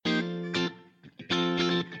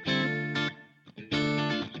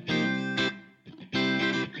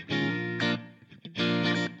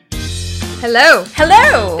Hello.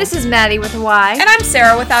 Hello. This is Maddie with a Y. And I'm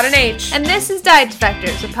Sarah without an H. And this is Diet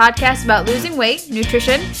Defectors, a podcast about losing weight,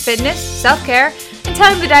 nutrition, fitness, self-care, and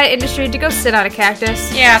telling the diet industry to go sit on a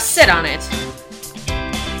cactus. Yeah, sit on it.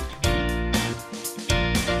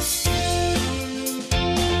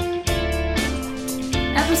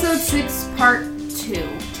 Episode 6, Part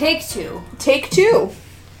 2. Take 2. Take 2.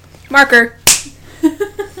 Marker.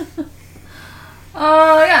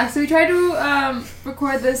 So we tried to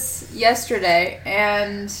record this yesterday,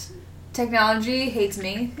 and technology hates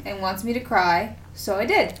me and wants me to cry, so I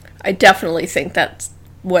did. I definitely think that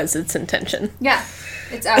was its intention. Yeah,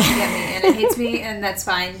 it's out to get me, and it hates me, and that's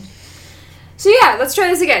fine. So yeah, let's try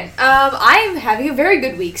this again. I'm having a very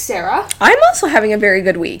good week, Sarah. I'm also having a very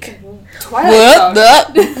good week. Twilight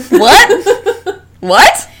Zone. What?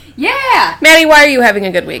 What? Yeah! Maddie, why are you having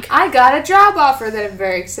a good week? I got a job offer that I'm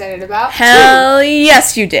very excited about. Hell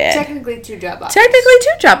yes, you did. Technically 2 job offers. Technically 2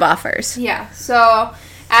 job offers. Yeah, so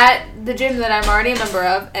at the gym that I'm already a member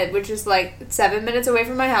of, which is like 7 minutes away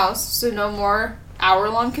from my house, so no more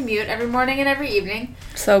hour-long commute every morning and every evening.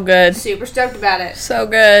 So good. Super stoked about it. So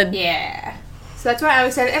good. Yeah. So that's why I'm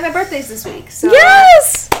excited. And my birthday's this week. So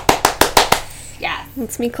yes! Yeah.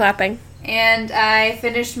 It's me clapping. And I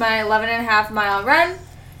finished my 11.5-mile run,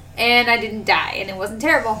 and I didn't die, and it wasn't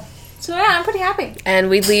terrible. So yeah, I'm pretty happy. And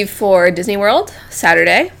we leave for Disney World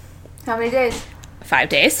Saturday. How many days? 5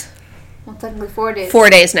 days. Well, technically 4 days. 4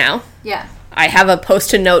 days now. Yeah. I have a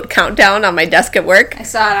post-it-note countdown on my desk at work. I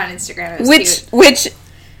saw it on Instagram. It was cute. Which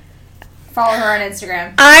Follow her on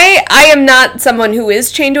Instagram. I am not someone who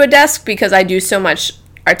is chained to a desk because I do so much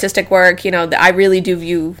artistic work. You know, I really do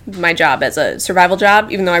view my job as a survival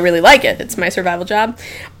job, even though I really like it. It's my survival job.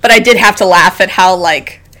 But I did have to laugh at how,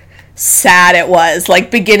 like, sad it was.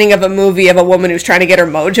 Like, beginning of a movie of a woman who's trying to get her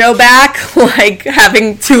mojo back, like,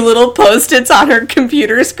 having 2 little Post-its on her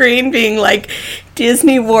computer screen being like,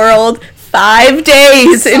 Disney World, 5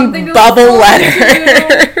 days Something in bubble to.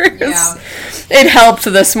 letters. Yeah. It helped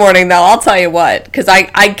this morning, though, I'll tell you what, because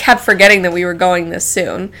I kept forgetting that we were going this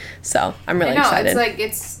soon, so I'm really excited. It's like,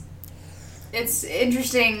 it's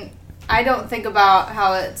interesting. I don't think about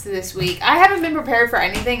how it's this week. I haven't been prepared for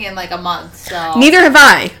anything in like a month, so. Neither have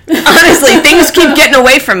I. Honestly, things keep getting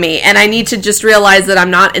away from me, and I need to just realize that I'm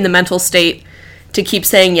not in the mental state to keep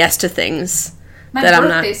saying yes to things that I'm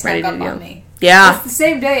not ready to do. On me. Yeah. It's the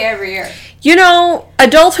same day every year. You know,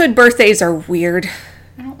 adulthood birthdays are weird.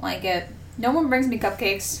 I don't like it. No one brings me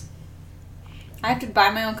cupcakes. I have to buy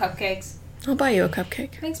my own cupcakes. I'll buy you a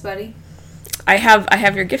cupcake. Thanks, buddy. I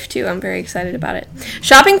have your gift too. I'm very excited about it.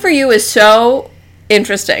 Shopping for you is so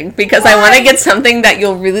interesting because I want to get something that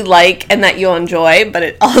you'll really like and that you'll enjoy, but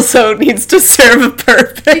it also needs to serve a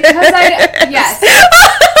purpose. Because yes.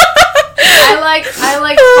 I like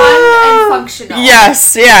fun and functional.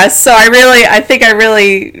 Yes. So I think I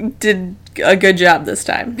really did a good job this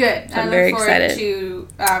time. Good. I'm very excited to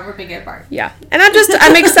ripping it apart. Yeah. And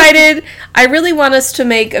I'm excited. I really want us to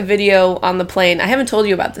make a video on the plane. I haven't told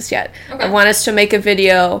you about this yet. Okay. I want us to make a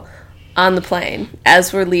video on the plane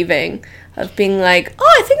as we're leaving of being like,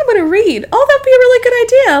 oh, I think I'm going to read. Oh, that'd be a really good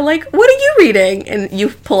idea. Like, what are you reading? And you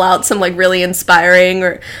pull out some, like, really inspiring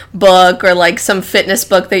or book or, like, some fitness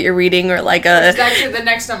book that you're reading or, like, It's actually the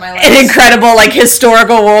next on my list. an incredible, like,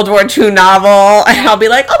 historical World War II novel. And I'll be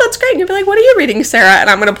like, oh, that's great. And you'll be like, what are you reading, Sarah? And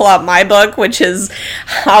I'm going to pull out my book, which is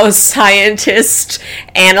How Scientists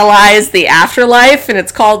Analyze the Afterlife. And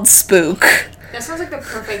it's called Spook. That sounds like the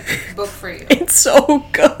perfect book for you. It's so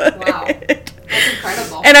good. Wow. That's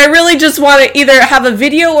incredible. And I really just want to either have a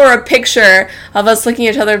video or a picture of us looking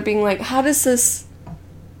at each other being like, how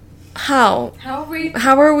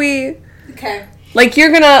are we? Okay. Like, you're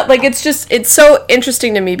gonna, like, it's so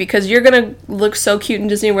interesting to me because you're gonna look so cute in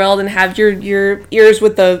Disney World and have your ears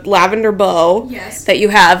with the lavender bow that you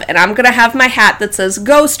have, and I'm gonna have my hat that says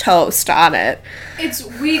Ghost Host on it.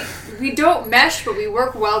 We don't mesh, but we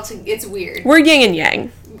work well it's weird. We're yin and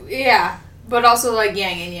yang. Yeah. But also, like,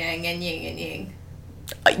 yang and yang and yin and yang.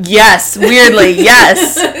 Yes, weirdly,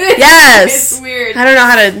 yes. Yes. It's weird. I don't know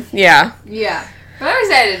how to, yeah. Yeah. But I'm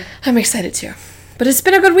excited. I'm excited, too. But it's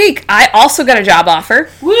been a good week. I also got a job offer.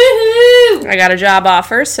 Woohoo! I got a job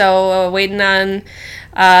offer, so waiting on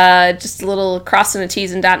just a little crossing the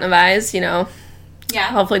T's and dotting of I's, you know. Yeah.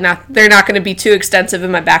 Hopefully they're not going to be too extensive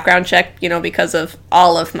in my background check, you know, because of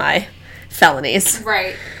all of my felonies.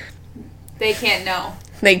 Right. They can't know.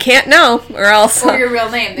 They can't know, or else... Or your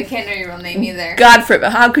real name. They can't know your real name either. God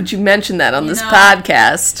forbid. How could you mention that on this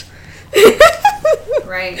podcast?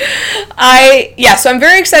 Right. So I'm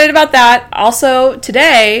very excited about that. Also,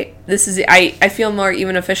 today, I feel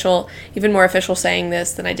even more official saying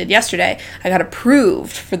this than I did yesterday. I got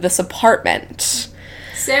approved for this apartment.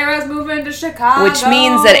 Sarah's moving to Chicago. Which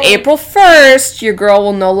means that April 1st, your girl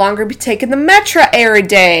will no longer be taking the Metro every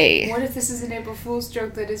day. What if this is an April Fool's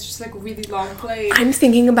joke that is just like really long played? I'm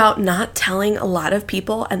thinking about not telling a lot of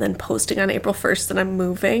people and then posting on April 1st that I'm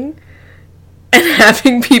moving. And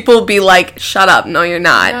having people be like, shut up, no you're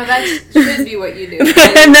not. No, that should be what you do.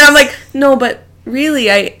 And then I'm like, no, but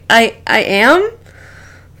really, I am?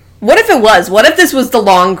 What if it was? What if this was the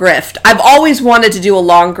long grift? I've always wanted to do a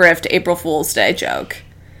long grift April Fool's Day joke.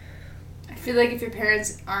 I feel like if your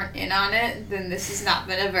parents aren't in on it, then this has not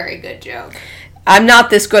been a very good joke. I'm not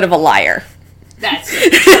this good of a liar. That's true.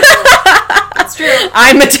 That's true.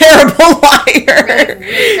 I'm a terrible liar.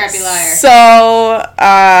 Really crappy liar. So,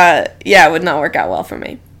 yeah, it would not work out well for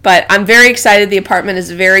me. But I'm very excited. The apartment is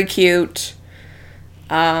very cute.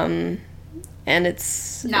 And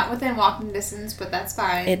it's... Not within walking distance, but that's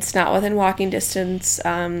fine. It's not within walking distance. It's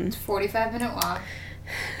a 45-minute walk.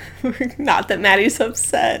 Not that Maddie's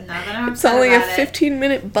upset. Not that I'm It's upset only a about it.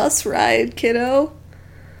 15-minute bus ride, kiddo.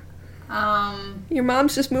 Your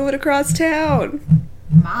mom's just moving across town.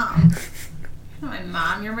 Mom. You're not my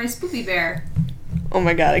mom. You're my Spoopy Bear. Oh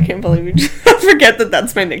my god, I can't believe you just forget that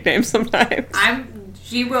that's my nickname sometimes. I'm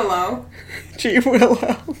G. Willow. G.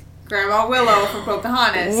 Willow. Grandma Willow from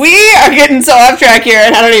Pocahontas. We are getting so off track here,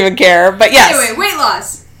 and I don't even care. But yes. Anyway, weight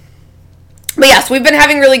loss. But yes, we've been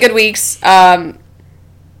having really good weeks.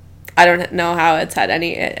 I don't know how it's had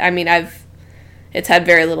any... I mean, it's had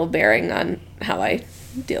very little bearing on how I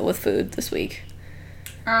deal with food this week.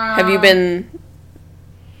 Have you been...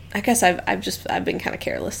 I guess I've been kind of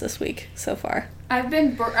careless this week so far. I've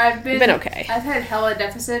been okay. I've had hella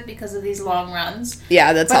deficit because of these long runs.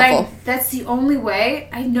 Yeah, that's helpful. That's the only way.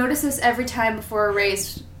 I notice this every time before a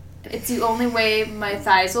race. It's the only way my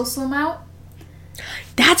thighs will slim out.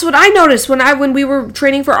 That's what I noticed when we were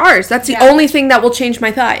training for ours. That's the only thing that will change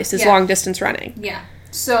my thighs is long distance running. Yeah.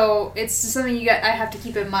 So it's just something I have to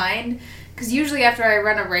keep in mind because usually after I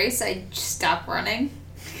run a race, I just stop running.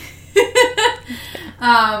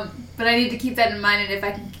 But I need to keep that in mind, and if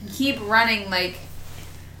I can keep running like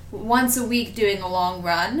once a week doing a long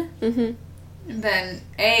run, then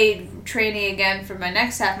training again for my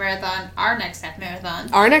next half marathon, our next half marathon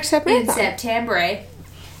in September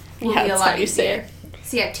will be a lot easier.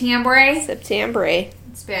 September.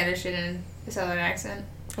 Spanish in a southern accent.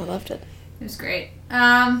 I loved it. It was great.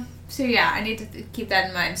 So yeah, I need to keep that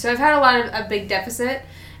in mind. So I've had a big deficit,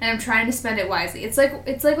 and I'm trying to spend it wisely. It's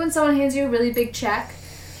like when someone hands you a really big check,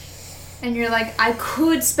 and you're like, I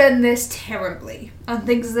could spend this terribly on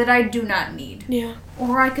things that I do not need. Yeah.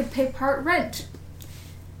 Or I could pay part rent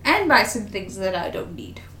and buy some things that I don't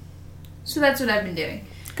need. So that's what I've been doing.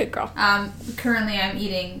 Good girl. Currently I'm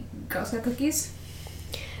eating Girl Scout cookies.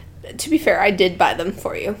 To be fair, I did buy them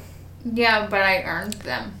for you. Yeah, but I earned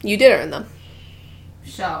them. You did earn them.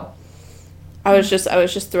 So. I was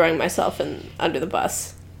just throwing myself under the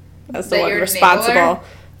bus as the one you're responsible enabler?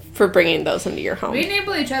 for bringing those into your home. We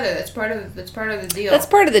enable each other. That's part of the deal. That's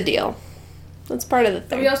part of the deal. That's part of the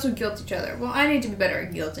thing. We also guilt each other. Well, I need to be better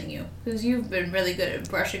at guilting you because you've been really good at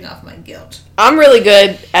brushing off my guilt. I'm really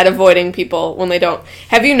good at avoiding people when they don't.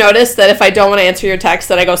 Have you noticed that if I don't want to answer your text,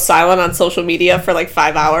 that I go silent on social media for like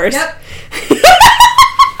 5 hours? Yep.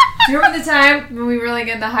 Do you remember the time when we were like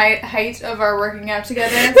in the height of our working out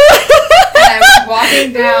together? And I was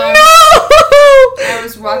walking down. I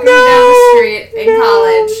was walking down the street in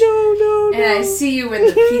college. And I see you in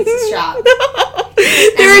the pizza shop.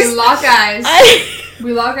 And we lock eyes.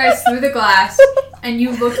 We lock eyes through the glass. And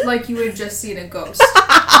you looked like you had just seen a ghost.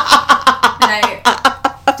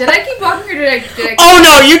 Did I keep walking or did I Oh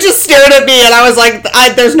no, you just stared at me and I was like,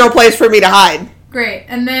 there's no place for me to hide. Great.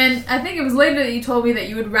 And then I think it was later that you told me that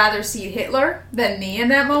you would rather see Hitler than me in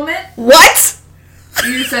that moment. What?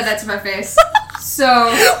 You said that to my face. So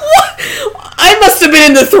I must have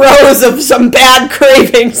been in the throes of some bad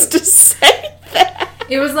cravings to say that.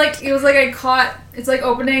 It was like I caught. It's like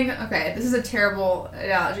opening. Okay, this is a terrible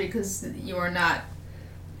analogy because you are not.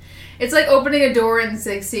 It's like opening a door and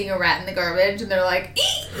like seeing a rat in the garbage, and they're like,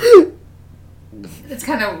 "Eek!" It's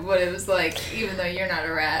kind of what it was like, even though you're not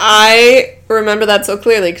a rat. I remember that so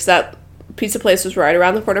clearly because that pizza place was right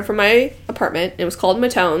around the corner from my apartment. It was called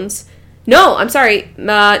Matone's. No, I'm sorry.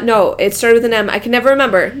 No, it started with an M. I can never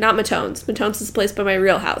remember. Not Matone's. Matone's is a place by my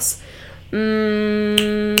real house. I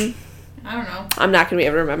don't know. I'm not going to be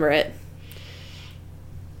able to remember it.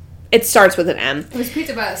 It starts with an M. It was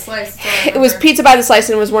Pizza by the Slice. It was Pizza by the Slice,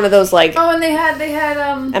 and it was one of those, like... Oh, and they had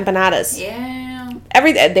empanadas. Yeah.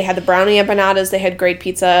 They had the brownie empanadas. They had great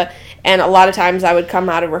pizza. And a lot of times I would come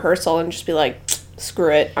out of rehearsal and just be like,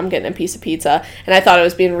 screw it, I'm getting a piece of pizza. And I thought I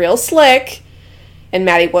was being real slick, and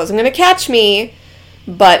Maddie wasn't going to catch me.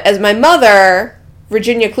 But as my mother,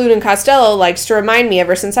 Virginia Clunan Costello, likes to remind me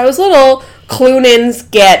ever since I was little, Clunans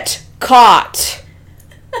get caught.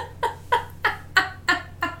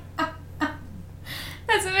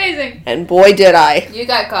 That's amazing. And boy, did I. You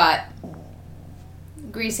got caught.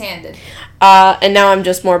 Grease-handed. And now I'm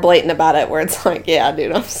just more blatant about it, where it's like, yeah,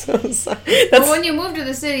 dude, I'm so sorry. But when you move to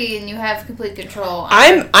the city and you have complete control,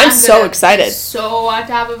 I'm so excited. So on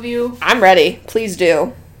top of you. I'm ready. Please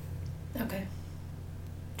do. Okay.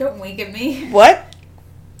 Don't wink at me. What?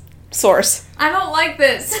 Source. I don't like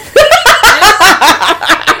this. It's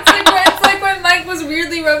like when Mike was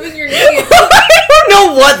weirdly rubbing your knee. I don't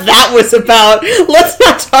know what that was about. Let's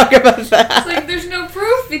not talk about that. It's like there's no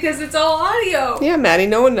proof because it's all audio. Yeah, Maddie,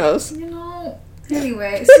 no one knows. You know.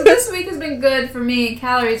 Anyway, so this week has been good for me,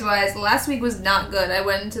 calories-wise. Last week was not good. I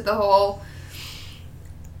went into the whole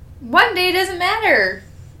one day doesn't matter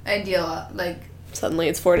ideal. Like, suddenly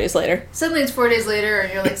it's 4 days later. Suddenly it's 4 days later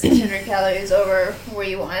and you're like 600 calories over where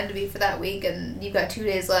you wanted to be for that week, and you've got 2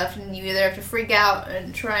 days left, and you either have to freak out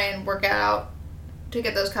and try and work out to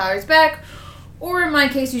get those calories back, or in my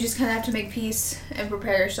case, you just kind of have to make peace and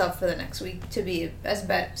prepare yourself for the next week to be as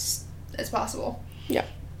best as possible. Yeah.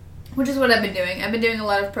 Which is what I've been doing. I've been doing a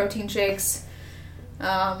lot of protein shakes,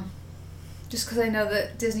 just because I know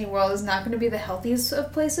that Disney World is not going to be the healthiest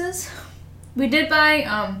of places. We did buy,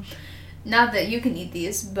 not that you can eat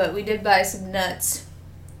these, but we did buy some nuts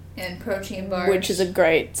and protein bars. Which is a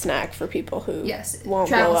great snack for people who won't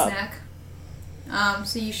travel blow up. snack.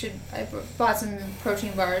 So you should, I bought some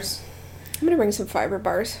protein bars. I'm going to bring some fiber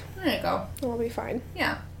bars. There you go. It'll be fine.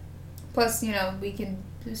 Yeah. Plus, we can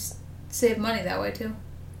just save money that way, too.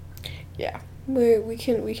 Yeah. We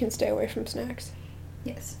can stay away from snacks.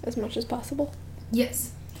 Yes. As much as possible.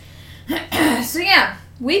 Yes. So, yeah.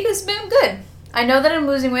 Week has been good. I know that I'm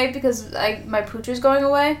losing weight because my pooch is going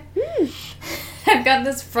away. I've got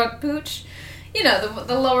this front pooch.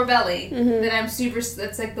 The lower belly. Mm-hmm. That I'm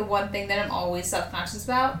that's like the one thing that I'm always self-conscious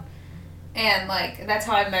about. And, that's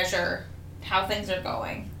how I measure how things are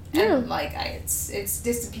going. Yeah. And, it's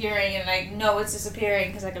disappearing, and I know it's disappearing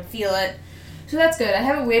because I can feel it. So that's good. I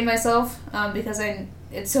haven't weighed myself because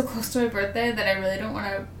it's so close to my birthday that I really don't want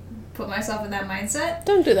to put myself in that mindset.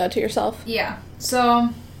 Don't do that to yourself. Yeah. So,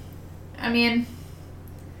 everything's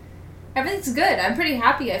good. I'm pretty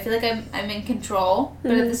happy. I feel like I'm in control,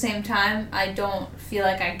 but at the same time, I don't feel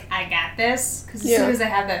like I got this, because as soon as I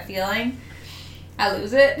have that feeling, I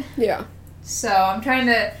lose it. Yeah. So I'm trying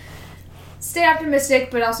to stay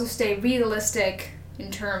optimistic, but also stay realistic in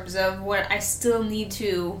terms of what I still need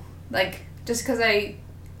to, just because I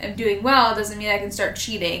am doing well doesn't mean I can start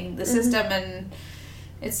cheating the system and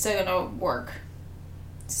it's still gonna work.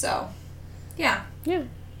 So, yeah. Yeah.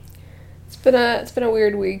 It's been a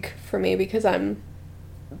weird week for me because I'm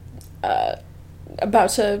about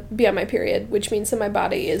to be on my period, which means that my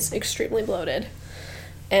body is extremely bloated.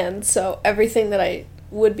 And so everything that I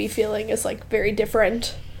would be feeling is very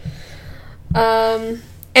different.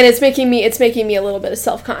 And it's making me a little bit of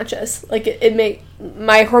self-conscious.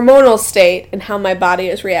 My hormonal state and how my body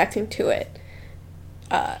is reacting to it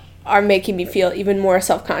are making me feel even more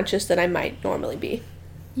self-conscious than I might normally be.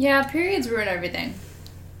 Yeah, periods ruin everything.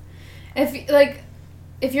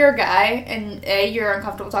 If you're a guy and A, you're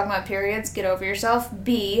uncomfortable talking about periods, get over yourself.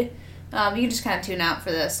 B, you can just kind of tune out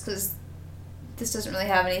for this because this doesn't really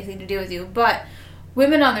have anything to do with you. But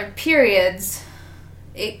women on their periods,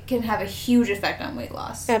 it can have a huge effect on weight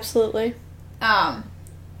loss. Absolutely. I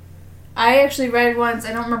actually read once,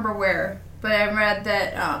 I don't remember where, but I read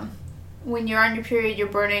that when you're on your period, you're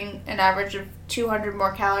burning an average of 200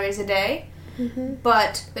 more calories a day,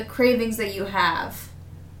 but the cravings that you have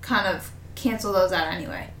kind of cancel those out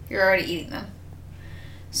anyway. You're already eating them.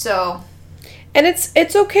 So. And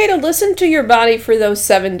it's okay to listen to your body for those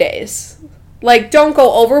 7 days. Don't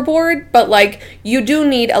go overboard, but, you do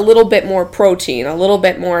need a little bit more protein, a little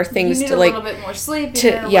bit more things to, You need a little bit more sleep,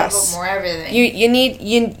 you need a little bit more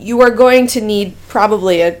everything. You are going to need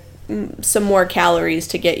probably some more calories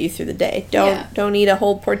to get you through the day. Don't eat a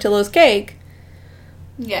whole Portillo's cake.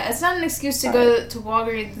 Yeah, it's not an excuse to go to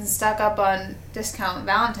Walgreens and stock up on discount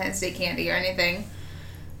Valentine's Day candy or anything,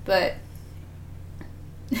 but...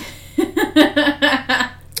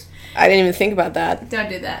 I didn't even think about that. Don't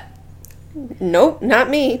do that. Nope, not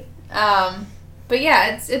me. But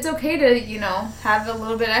yeah, it's okay to, have a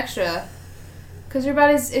little bit extra. Because your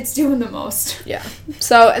body's, it's doing the most. Yeah.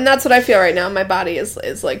 So, and that's what I feel right now. My body is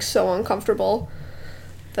so uncomfortable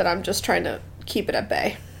that I'm just trying to keep it at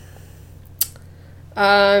bay.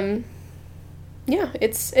 Yeah,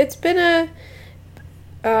 it's been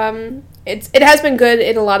it has been good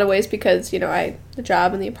in a lot of ways because, you know, the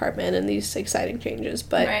job and the apartment and these exciting changes,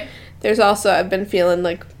 but Right. there's also, I've been feeling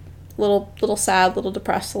like little sad, little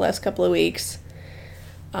depressed the last couple of weeks.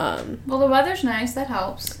 Well, the weather's nice. That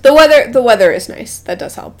helps. The weather is nice. That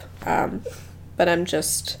does help. But I'm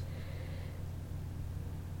just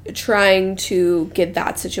trying to get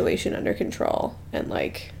that situation under control, and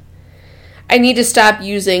like I need to stop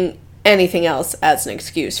using anything else as an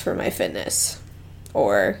excuse for my fitness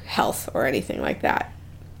or health or anything like that.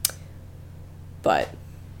 But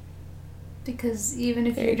Because even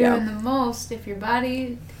if There you're you go. doing the most, if your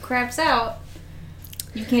body craps out,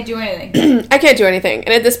 you can't do anything. I can't do anything.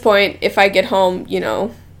 And at this point, if I get home, you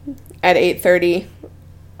know, at 8:30,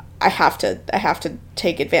 I have to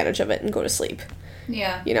take advantage of it and go to sleep.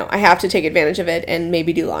 Yeah. You know, I have to take advantage of it and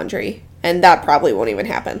maybe do laundry. And that probably won't even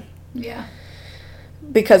happen Yeah.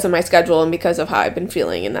 because of my schedule and because of how I've been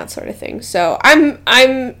feeling and that sort of thing. So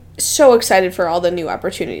I'm so excited for all the new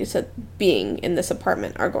opportunities that being in this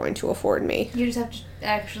apartment are going to afford me. You just have to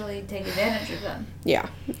actually take advantage of them. Yeah.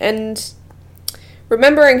 And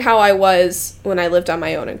remembering how I was when I lived on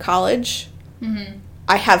my own in college, Mm-hmm.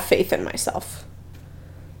 I have faith in myself.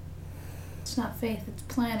 It's not faith, it's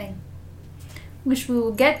planning. Which we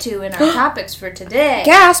will get to in our topics for today.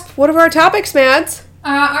 Gasp! What are our topics, Mads?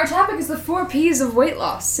 Our topic is the 4 P's of weight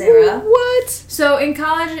loss, Sarah. What? So in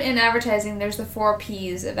college in advertising, there's the 4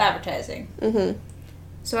 P's of advertising. Mm-hmm.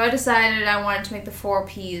 So I decided I wanted to make the 4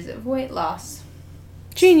 P's of weight loss.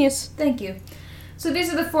 Genius. Thank you. So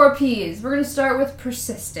these are the 4 P's. We're going to start with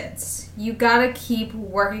persistence. You gotta keep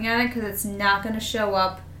working on it because it's not going to show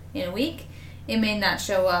up in a week. It may not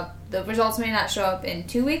show up. The results may not show up in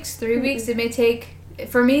 2 weeks, 3 weeks. It may take,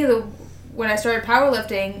 for me, when I started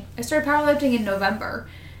powerlifting in November,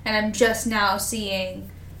 and I'm just now seeing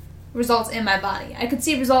results in my body. I could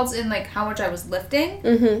see results in like how much I was lifting,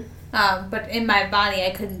 Mm-hmm. but in my body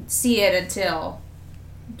I couldn't see it until,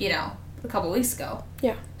 you know, a couple weeks ago.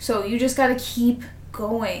 Yeah. So you just gotta keep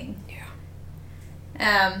going.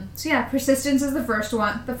 Yeah. So yeah, persistence is the first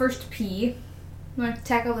one. The first P. You want to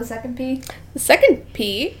tackle the second P? The second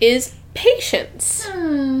P is patience.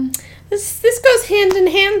 This goes hand in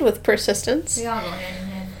hand with persistence. They all go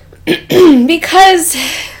hand in hand. Because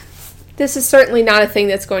this is certainly not a thing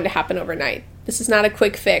that's going to happen overnight. This is not a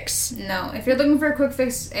quick fix. No, if you're looking for a quick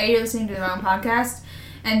fix, A, you're listening to the wrong podcast,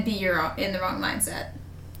 and B, you're in the wrong mindset.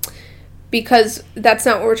 Because that's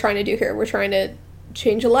not what we're trying to do here. We're trying to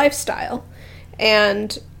change a lifestyle.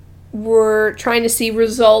 And we're trying to see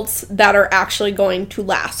results that are actually going to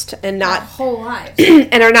last and Our not whole lives.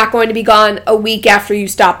 and are not going to be gone a week after you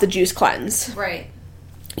stop the juice cleanse. Right.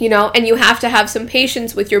 You know, and you have to have some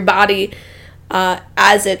patience with your body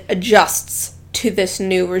as it adjusts to this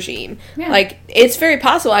new regime. Yeah. Like, it's very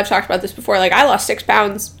possible, I've talked about this before, like, I lost 6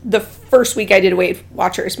 pounds the first week I did Weight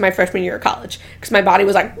Watchers, my freshman year of college, because my body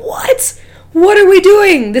was like, what? What are we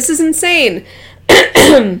doing? This is insane.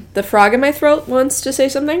 The frog in my throat wants to say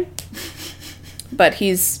something, but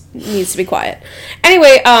needs to be quiet.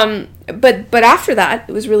 Anyway, but after that,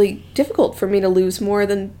 it was really difficult for me to lose more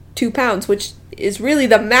than 2 pounds, which is really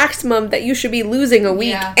the maximum that you should be losing a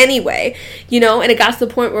week anyway, you know, and it got to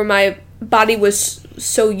the point where my body was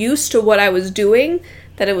so used to what I was doing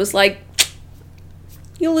that it was like,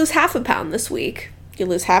 you'll lose half a pound this week. You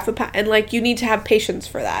lose half a pound, and like, you need to have patience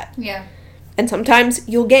for that. Yeah. And sometimes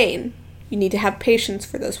you'll gain. You need to have patience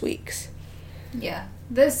for those weeks. Yeah.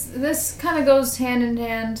 This kind of goes hand in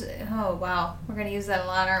hand. Oh, wow. We're going to use that a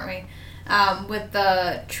lot, aren't we? With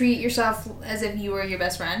the treat yourself as if you were your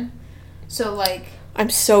best friend. So, like... I'm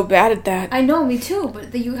so bad at that. I know, me too.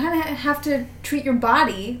 But you kind of have to treat your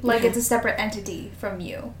body like it's a separate entity from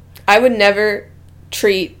you. I would never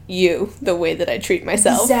treat you the way that I treat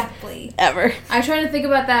myself. Exactly. Ever. I try to think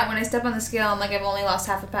about that when I step on the scale and, like, I've only lost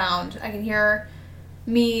half a pound. I can hear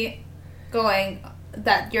me going,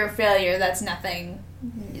 that you're a failure, that's nothing.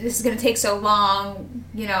 This is going to take so long,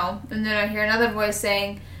 you know. And then I hear another voice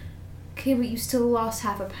saying, okay, but you still lost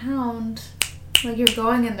half a pound. Like, you're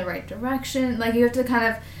going in the right direction. Like, you have to kind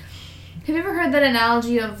of... Have you ever heard that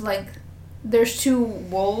analogy of, like, there's 2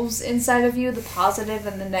 wolves inside of you, the positive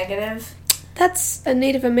and the negative? That's a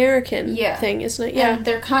Native American Yeah. thing, isn't it? Yeah. And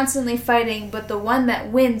they're constantly fighting, but the one that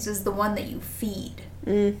wins is the one that you feed.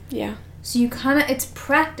 Yeah. So you kind of... It's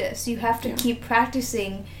practice. You have to keep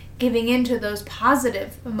practicing giving into those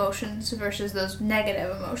positive emotions versus those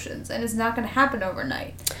negative emotions. And it's not going to happen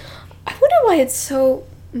overnight. I wonder why it's so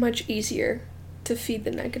much easier to feed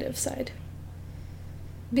the negative side.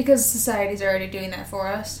 Because society's already doing that for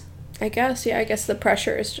us. I guess, yeah. I guess the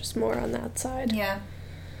pressure is just more on that side. Yeah.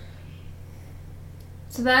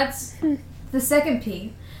 So that's the second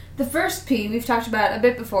P. The first P we've talked about a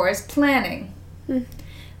bit before is planning.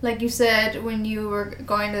 Like you said, when you were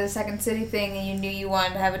going to the Second City thing and you knew you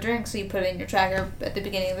wanted to have a drink, so you put it in your tracker at the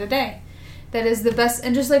beginning of the day. That is the best,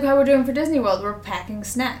 and just like how we're doing for Disney World, we're packing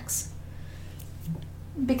snacks.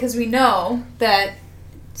 Because we know that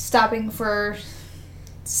stopping for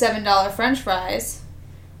 $7 French fries,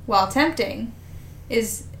 while tempting,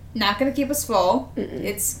 is not going to keep us full.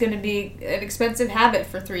 It's going to be an expensive habit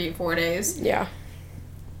for 3 or 4 days. Yeah.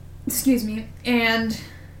 Excuse me. And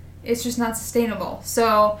it's just not sustainable.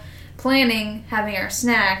 So planning, having our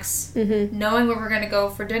snacks, knowing where we're going to go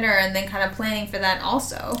for dinner, and then kind of planning for that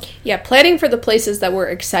also. Yeah, planning for the places that we're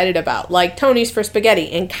excited about, like Tony's for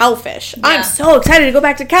spaghetti and Cowfish. Yeah. I'm so excited to go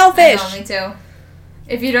back to Cowfish. I know, me too.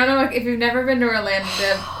 If you don't know, if you've never been to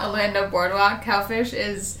Orlando Boardwalk, Cowfish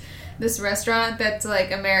is this restaurant that's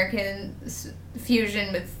like American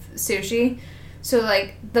fusion with sushi. So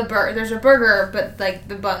like there's a burger, but like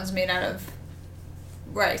the bun's made out of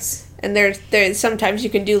rice. And there's sometimes you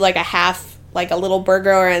can do like a half, like a little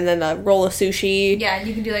burger and then a roll of sushi. Yeah, and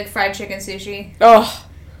you can do like fried chicken sushi. Oh,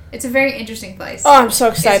 it's a very interesting place. Oh, I'm so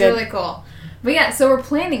excited. It's really cool. But yeah, so we're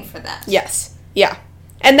planning for that. Yes. Yeah.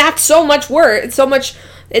 And that's so much work.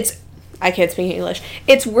 I can't speak English.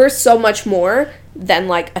 It's worth so much more than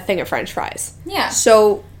like a thing of French fries. Yeah.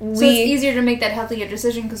 So it's easier to make that healthier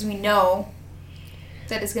decision because we know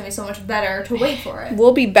that it's going to be so much better to wait for it.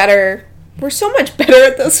 We'll be better. We're so much better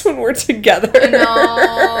at this when we're together.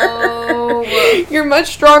 No. You're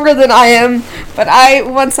much stronger than I am, but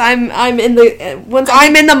once I'm in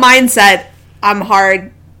the mindset, I'm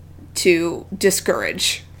hard to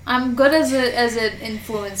discourage. I'm good as an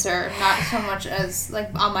influencer, not so much as like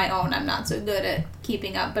on my own. I'm not so good at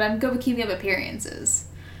keeping up, but I'm good with keeping up appearances.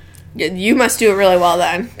 You must do it really well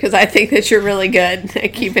then, because I think that you're really good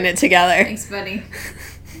at keeping it together. Thanks, buddy.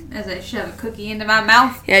 As I shove a cookie into my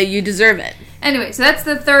mouth. Yeah, you deserve it. Anyway, so that's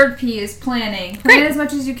the third P, is planning. Plan as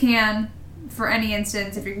much as you can for any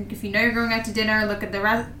instance. If you know you're going out to dinner, look at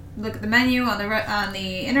the menu on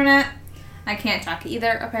the internet. I can't talk either,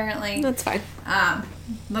 apparently. That's fine.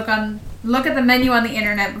 Look at the menu on the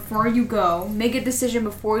internet before you go. Make a decision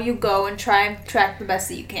before you go and try and track the best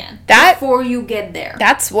that you can. Before you get there.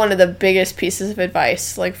 That's one of the biggest pieces of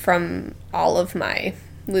advice, like from all of my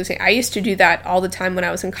losing. I used to do that all the time when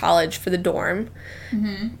I was in college for the dorm.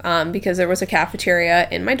 Because there was a cafeteria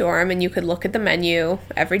in my dorm and you could look at the menu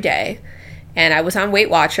every day. And I was on Weight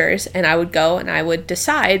Watchers and I would go and I would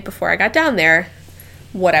decide before I got down there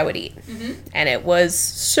what I would eat. And it was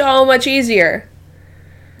so much easier.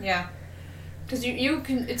 Yeah. Because you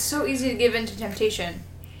can, it's so easy to give in to temptation.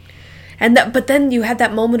 But then you had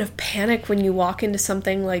that moment of panic when you walk into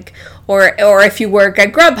something like, or if you work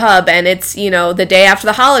at Grubhub and it's, the day after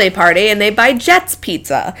the holiday party and they buy Jets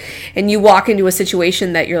pizza and you walk into a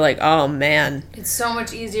situation that you're like, oh man. It's so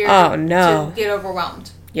much easier to get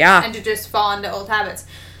overwhelmed. Yeah. And to just fall into old habits.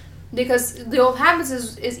 Because the old habits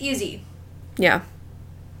is easy. Yeah.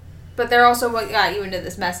 But they're also what got you into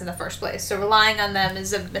this mess in the first place. So relying on them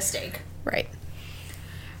is a mistake. Right.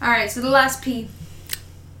 All right, so the last P.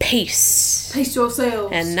 Pace. Pace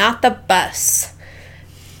yourselves. And not the bus.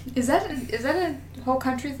 Is that a whole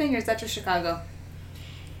country thing, or is that just Chicago?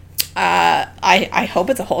 I hope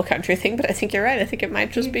it's a whole country thing, but I think you're right. I think it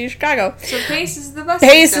might just be Chicago. So Pace is the bus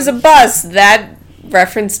Pace system. is a bus. That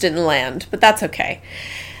reference didn't land, but that's okay.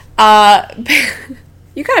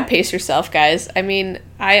 You gotta pace yourself, guys. I mean,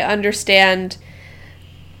 I understand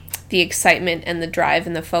the excitement and the drive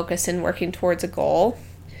and the focus in working towards a goal.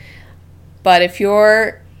 But if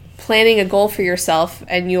you're planning a goal for yourself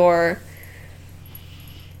and you're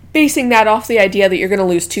basing that off the idea that you're going to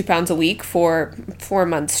lose 2 pounds a week for 4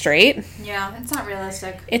 months straight. Yeah, it's not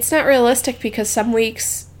realistic. It's not realistic because some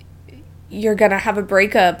weeks you're going to have a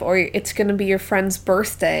breakup, or it's going to be your friend's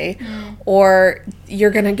birthday, or you're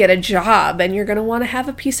going to get a job and you're going to want to have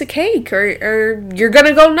a piece of cake, or you're going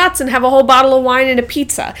to go nuts and have a whole bottle of wine and a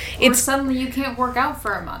pizza. Or suddenly you can't work out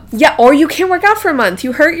for a month. Yeah, or you can't work out for a month.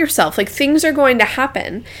 You hurt yourself. Like, things are going to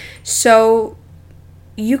happen. So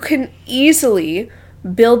you can easily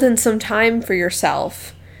build in some time for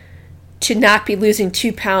yourself to not be losing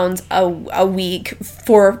 2 pounds a week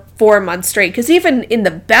for 4 months straight. Because even in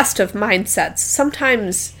the best of mindsets,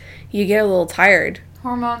 sometimes you get a little tired.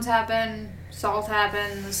 Hormones happen, salt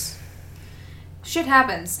happens, shit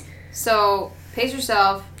happens. So pace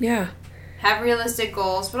yourself. Yeah. Have realistic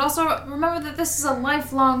goals, but also remember that this is a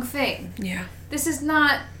lifelong thing. Yeah. This is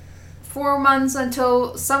not 4 months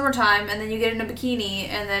until summertime, and then you get in a bikini,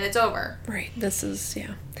 and then it's over. Right. This is,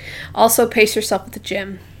 yeah. Also, pace yourself at the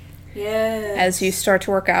gym. Yes. As you start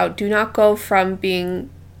to work out. Do not go from being,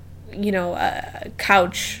 a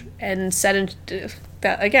couch and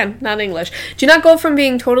again, not English. Do not go from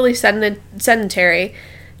being totally sedentary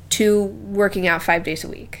to working out 5 days a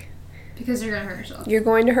week. Because you're going to hurt yourself. You're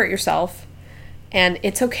going to hurt yourself. And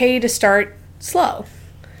it's okay to start slow.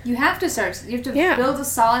 You have to start. You have to build a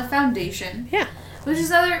solid foundation. Yeah. Which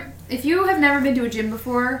is if you have never been to a gym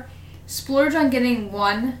before, splurge on getting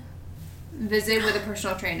one visit with a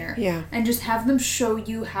personal trainer. Yeah. And just have them show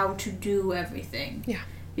you how to do everything. Yeah.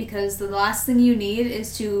 Because the last thing you need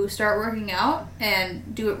is to start working out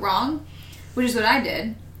and do it wrong, which is what I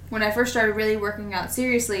did. When I first started really working out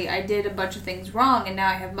seriously, I did a bunch of things wrong, and now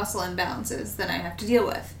I have muscle imbalances that I have to deal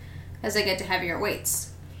with as I get to heavier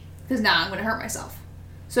weights. Because now I'm going to hurt myself.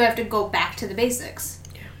 So I have to go back to the basics.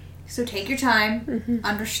 Yeah. So take your time,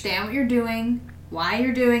 understand what you're doing, why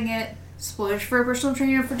you're doing it, splurge for a personal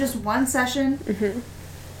trainer for just one session,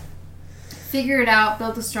 figure it out,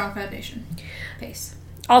 build a strong foundation. Pace.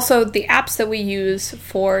 Also, the apps that we use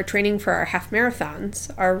for training for our half marathons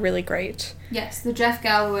are really great. Yes, the Jeff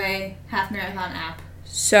Galloway half marathon app.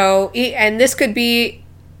 So, and this could be,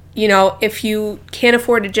 if you can't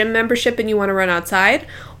afford a gym membership and you want to run outside,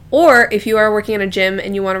 or if you are working in a gym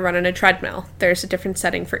and you want to run on a treadmill, there's a different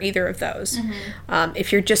setting for either of those.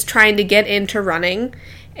 If you're just trying to get into running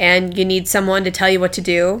and you need someone to tell you what to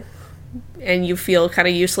do and you feel kind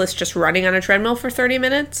of useless just running on a treadmill for 30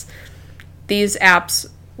 minutes, these apps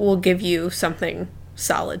will give you something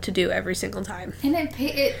solid to do every single time. And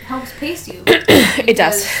it helps pace you. It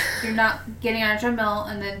does. You're not getting on a treadmill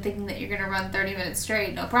and then thinking that you're going to run 30 minutes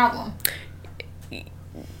straight, no problem.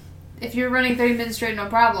 If you're running 30 minutes straight, no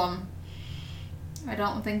problem, I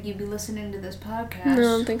don't think you'd be listening to this podcast. No, I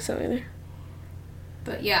don't think so either.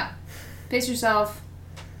 But yeah, pace yourself,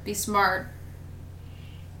 be smart.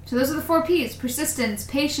 So those are the 4 P's: persistence,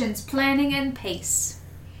 patience, planning, and pace.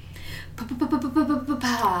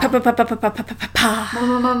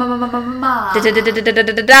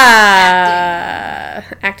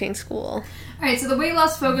 Acting school. Alright, so the weight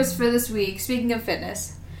loss focus for this week, speaking of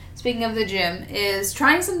fitness, speaking of the gym, is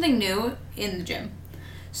trying something new in the gym.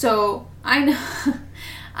 So I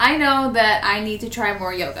know that I need to try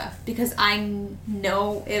more yoga because I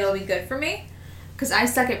know it'll be good for me because I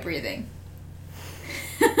suck at breathing.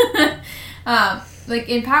 Like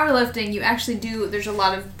in powerlifting, you actually there's a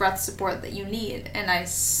lot of breath support that you need, and I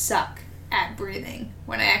suck at breathing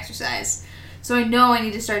when I exercise. So I know I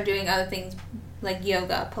need to start doing other things like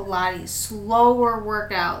yoga, Pilates, slower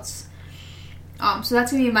workouts. So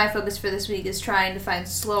that's going to be my focus for this week, is trying to find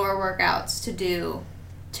slower workouts to do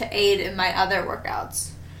to aid in my other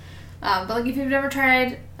workouts. But like if you've never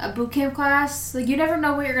tried a boot camp class, like you never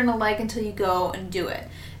know what you're going to like until you go and do it.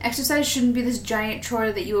 Exercise shouldn't be this giant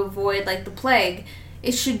chore that you avoid like the plague.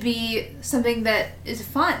 It should be something that is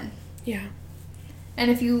fun. Yeah. And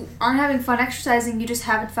if you aren't having fun exercising, you just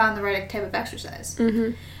haven't found the right type of exercise.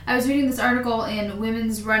 I was reading this article in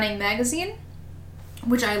Women's Running Magazine,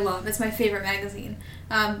 which I love. It's my favorite magazine.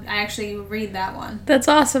 I actually read that one. That's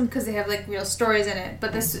awesome. Because they have like real stories in it.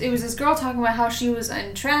 But it was this girl talking about how she was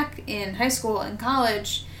on track in high school and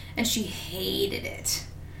college, and she hated it.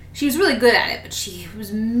 She was really good at it, but she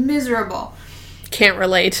was miserable. Can't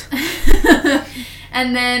relate.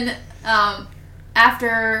 And then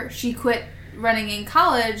after she quit running in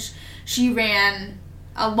college, she ran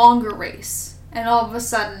a longer race. And all of a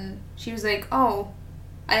sudden, she was like, oh,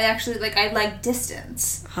 I like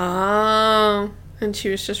distance. Oh. And she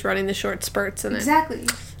was just running the short spurts in it. Exactly.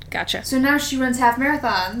 Gotcha. So now she runs half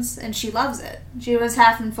marathons, and she loves it. She runs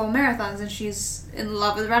half and full marathons, and she's in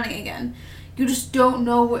love with running again. You just don't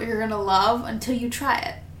know what you're going to love until you try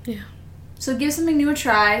it. Yeah. So give something new a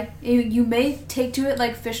try. You may take to it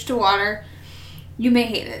like fish to water. You may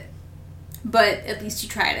hate it. But at least you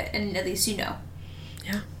tried it, and at least you know.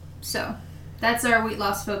 Yeah. So that's our weight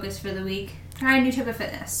loss focus for the week. Try a new type of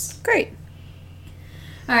fitness. Great.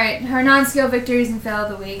 Alright, our non-scale victories and fail of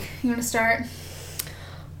the week. You want to start?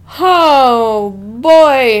 Oh,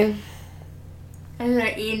 boy. I'm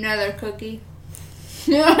going to eat another cookie.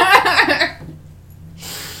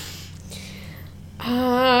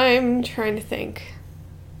 I'm trying to think.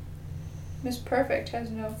 Miss Perfect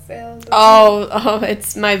has no fail. Oh,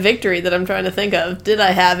 it's my victory that I'm trying to think of. Did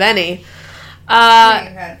I have any?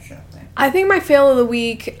 I think my fail of the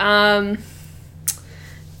week, I've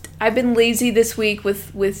been lazy this week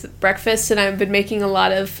with breakfast, and I've been making a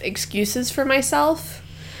lot of excuses for myself.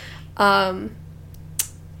 Once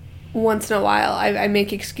in a while, I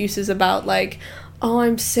make excuses about, like, oh,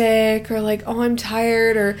 I'm sick, or like, oh, I'm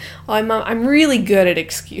tired, or oh, I'm really good at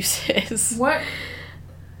excuses.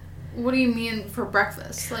 What do you mean for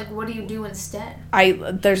breakfast? Like, what do you do instead?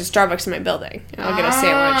 There's a Starbucks in my building, and I'll get a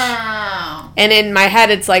sandwich. Oh. And in my head,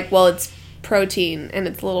 it's like, well, it's protein, and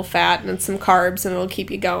it's a little fat, and it's some carbs, and it'll keep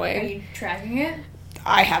you going. Are you tracking it?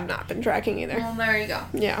 I have not been tracking either. Well, there you go.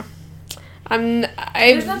 Yeah.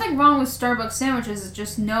 There's nothing wrong with Starbucks sandwiches. It's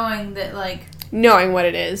just knowing that, like... Knowing what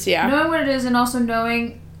it is, yeah. Knowing what it is, and also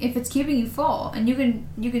knowing if it's keeping you full. And you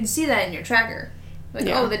can see that in your tracker. Like,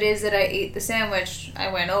 yeah. Oh, the days that I ate the sandwich,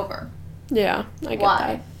 I went over. Yeah, I get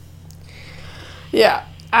Why? that.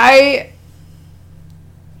 Yeah.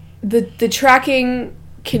 The tracking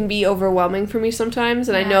can be overwhelming for me sometimes,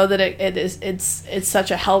 and I know that it's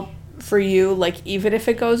such a help for you, like, even if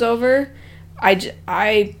it goes over.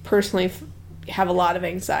 I personally have a lot of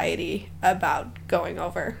anxiety about going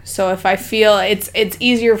over. So if I feel it's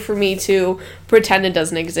easier for me to pretend it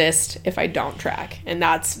doesn't exist if I don't track. And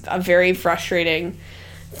that's a very frustrating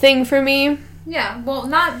thing for me. Yeah, well,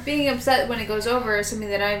 not being upset when it goes over is something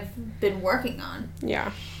that I've been working on.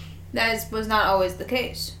 Yeah. Was not always the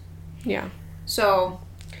case. Yeah. So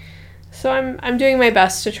I'm doing my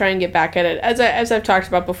best to try and get back at it. As I've talked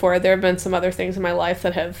about before, there have been some other things in my life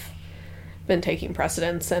that have been taking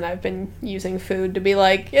precedence, and I've been using food to be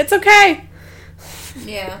like, it's okay.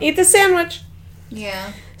 Yeah. Eat the sandwich.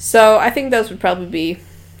 Yeah. So I think those would probably be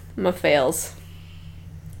my fails.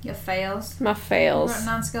 Your fails? My fails. What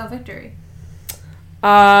about non-scale victory?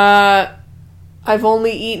 I've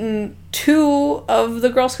only eaten 2 of the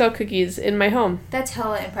Girl Scout cookies in my home. That's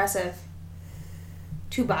hella impressive.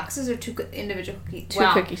 2 boxes or 2 individual cookies? 2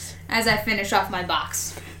 cookies. As I finish off my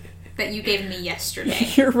box that you gave me yesterday.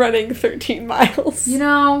 You're running 13 miles. You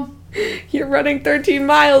know. You're running 13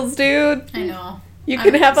 miles, dude. I know. You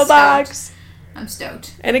can have a box. I'm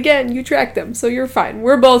stoked. And again, you track them, so you're fine.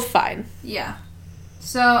 We're both fine. Yeah.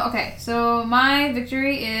 So, okay. So, my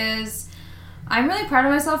victory is I'm really proud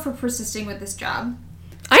of myself for persisting with this job.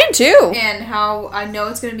 I am too. And how I know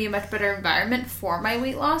it's going to be a much better environment for my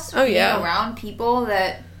weight loss. Oh, yeah. Being around people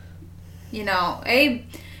that, you know,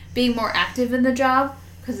 being more active in the job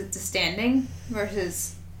because it's a standing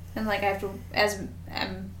versus, and like I have to, as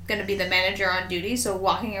I'm going to be the manager on duty, so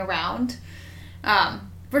walking around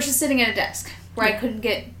versus sitting at a desk where I couldn't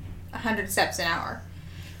get 100 steps an hour.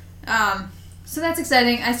 So that's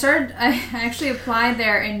exciting. I actually applied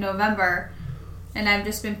there in November, and I've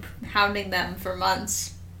just been hounding them for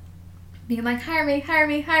months. Being like, hire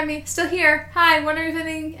me, still here. Hi, wondering if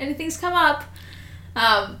anything's come up.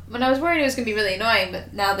 When I was worried it was going to be really annoying,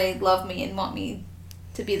 but now they love me and want me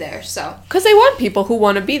to be there, so. Because they want people who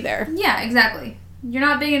want to be there. Yeah, exactly. You're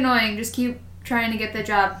not being annoying, just keep trying to get the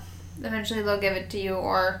job. Eventually they'll give it to you,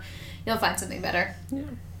 or you'll find something better. Yeah.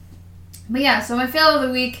 But yeah, so my fail of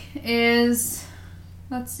the week is,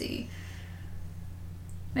 let's see.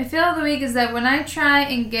 My fail of the week is that when I try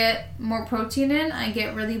and get more protein in, I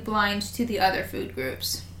get really blind to the other food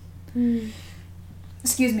groups.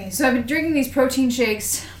 Excuse me. So I've been drinking these protein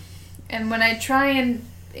shakes, and when I try and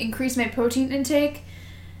increase my protein intake,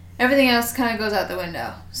 everything else kind of goes out the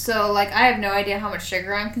window. So, like, I have no idea how much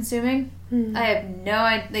sugar I'm consuming. I have no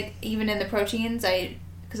idea, like, even in the proteins,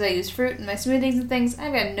 because I use fruit in my smoothies and things,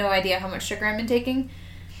 I've got no idea how much sugar I'm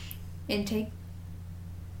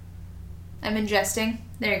I'm ingesting.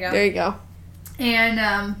 There you go. There you go.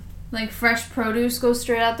 And, like, fresh produce goes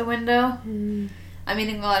straight out the window. I'm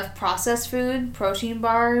eating a lot of processed food, protein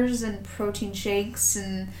bars and protein shakes,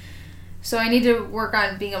 and so I need to work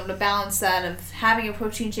on being able to balance that of having a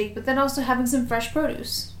protein shake, but then also having some fresh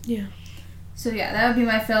produce. Yeah. So yeah, that would be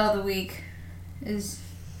my fail of the week, is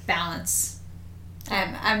balance.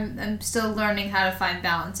 I'm still learning how to find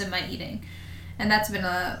balance in my eating. And that's been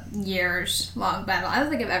a years-long battle. I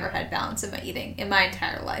don't think I've ever had balance in my eating in my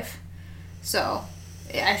entire life. So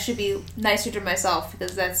I should be nicer to myself,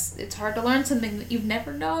 because it's hard to learn something that you've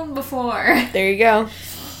never known before. There you go.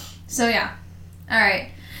 So yeah. All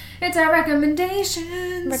right. It's our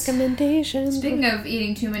recommendations. Speaking of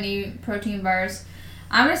eating too many protein bars,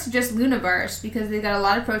 I'm going to suggest Luna bars, because they've got a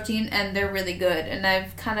lot of protein and they're really good. And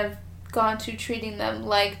I've kind of gone to treating them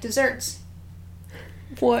like desserts.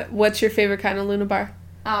 What's your favorite kind of Luna bar?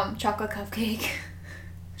 Chocolate cupcake.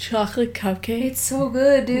 Chocolate cupcake? It's so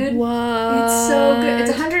good, dude. What? It's so good.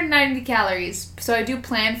 It's 190 calories, so I do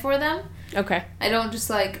plan for them. Okay. I don't just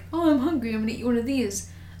like, oh, I'm hungry, I'm gonna eat one of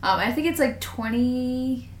these. I think it's like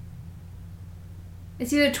 20...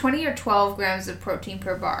 It's either 20 or 12 grams of protein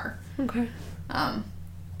per bar. Okay.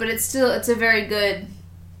 But it's a very good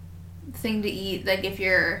thing to eat, like if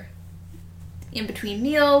you're in between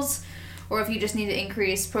meals, or if you just need to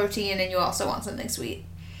increase protein and you also want something sweet.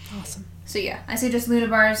 Awesome. So yeah, I suggest Luna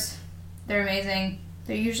bars. They're amazing.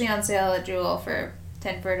 They're usually on sale at Jewel for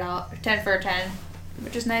 10 for a 10,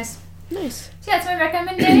 which is nice. Nice. So yeah, that's my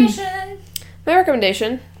recommendation. My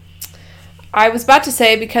recommendation, I was about to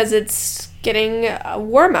say because it's getting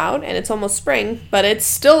warm out and it's almost spring, but it's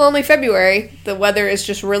still only February. The weather is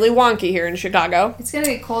just really wonky here in Chicago. It's going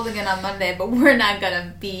to get cold again on Monday, but we're not going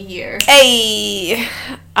to be here. Hey!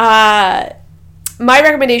 My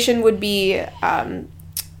recommendation would be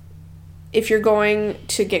if you're going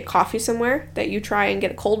to get coffee somewhere, that you try and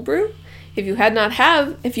get a cold brew. If you have not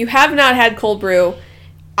had cold brew,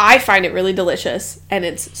 I find it really delicious, and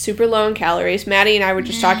it's super low in calories. Maddie and I were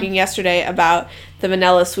just talking yesterday about the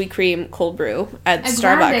vanilla sweet cream cold brew at Starbucks.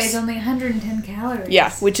 Grande is only 110 calories. Yeah,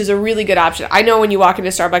 which is a really good option. I know when you walk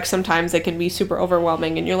into Starbucks, sometimes it can be super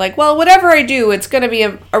overwhelming, and you're like, well, whatever I do, it's going to be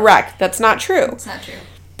a wreck. That's not true. It's not true.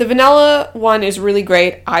 The vanilla one is really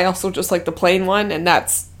great. I also just like the plain one, and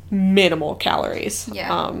that's minimal calories.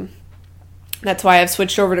 Yeah. That's why I've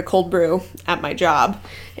switched over to cold brew at my job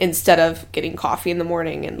instead of getting coffee in the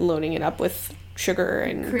morning and loading it up with sugar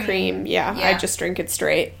and cream. Yeah, I just drink it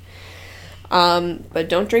straight. But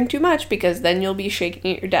don't drink too much because then you'll be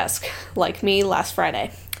shaking at your desk like me last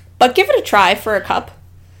Friday. But give it a try for a cup.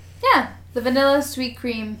 Yeah, the vanilla sweet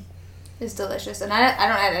cream is delicious, and I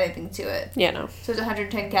don't add anything to it. Yeah, no. So it's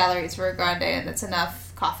 110 calories for a grande, and that's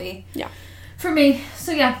enough coffee. Yeah. For me.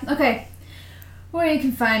 So yeah, okay. Where you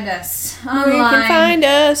can find us. Online. Where you can find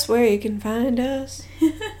us. Where you can find us.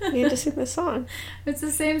 You need to sing this song. It's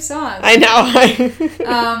the same song. I know.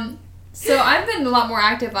 So I've been a lot more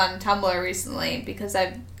active on Tumblr recently because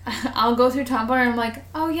I'll go through Tumblr and I'm like,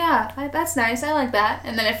 oh yeah, that's nice, I like that.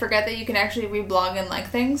 And then I forget that you can actually reblog and like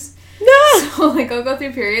things. No! So like I'll go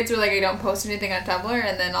through periods where like I don't post anything on Tumblr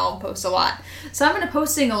and then I'll post a lot. So I'm in a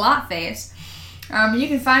posting a lot phase. You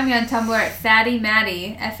can find me on Tumblr at Fatty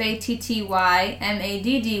Maddie,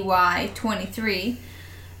 FATTYMADDY 23. You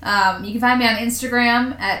can find me on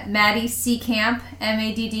Instagram at Maddie C Camp,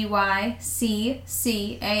 MADDY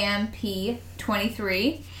CCAMP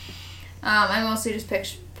 23. I mostly just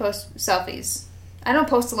post selfies. I don't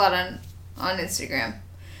post a lot on Instagram,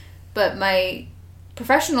 but my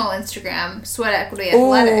professional Instagram, Sweat Equity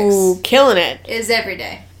Athletics, ooh, killing it, is every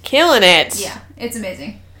day. Killing it. Yeah, it's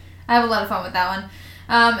amazing. I have a lot of fun with that one.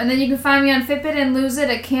 And then you can find me on Fitbit and Lose It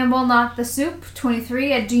at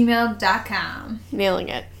CampbellNotTheSoup23@gmail.com. Nailing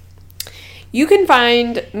it. You can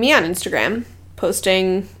find me on Instagram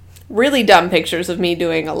posting really dumb pictures of me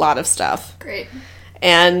doing a lot of stuff. Great.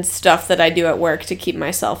 And stuff that I do at work to keep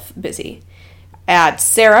myself busy. At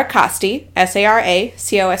Sarah Costy,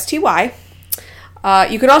 SARACOSTY.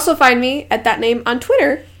 You can also find me at that name on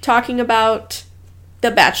Twitter talking about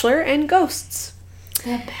The Bachelor and ghosts.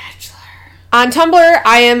 The Bachelor. On Tumblr,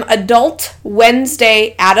 I am Adult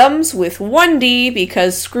Wednesday Adams with 1D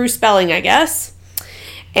because screw spelling, I guess.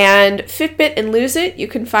 And Fitbit and Lose It, you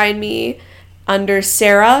can find me under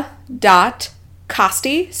sarah.costy,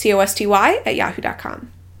 COSTY, at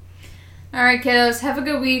yahoo.com. All right, kiddos. Have a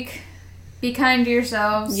good week. Be kind to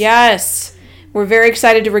yourselves. Yes. We're very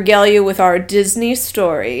excited to regale you with our Disney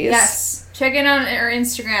stories. Yes. Check in on our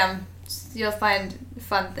Instagram. You'll find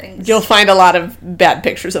fun things. You'll find a lot of bad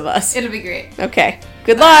pictures of us. It'll be great. Okay.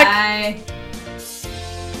 Good luck. Bye.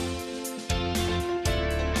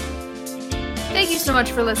 Thank you so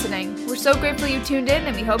much for listening. We're so grateful you tuned in,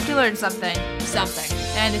 and we hope you learned something.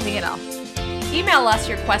 Anything at all. Email us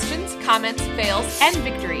your questions, comments, fails, and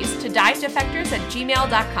victories to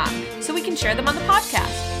dietdefectors@gmail.com so we can share them on the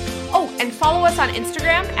podcast. Oh, and follow us on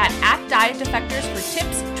Instagram at @dietdefectors for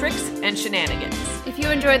tips, tricks, and shenanigans. If you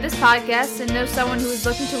enjoyed this podcast and know someone who is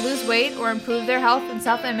looking to lose weight or improve their health and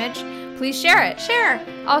self-image, please share it.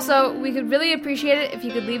 Also, we could really appreciate it if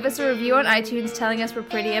you could leave us a review on iTunes telling us we're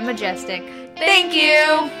pretty and majestic. Thank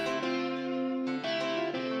you!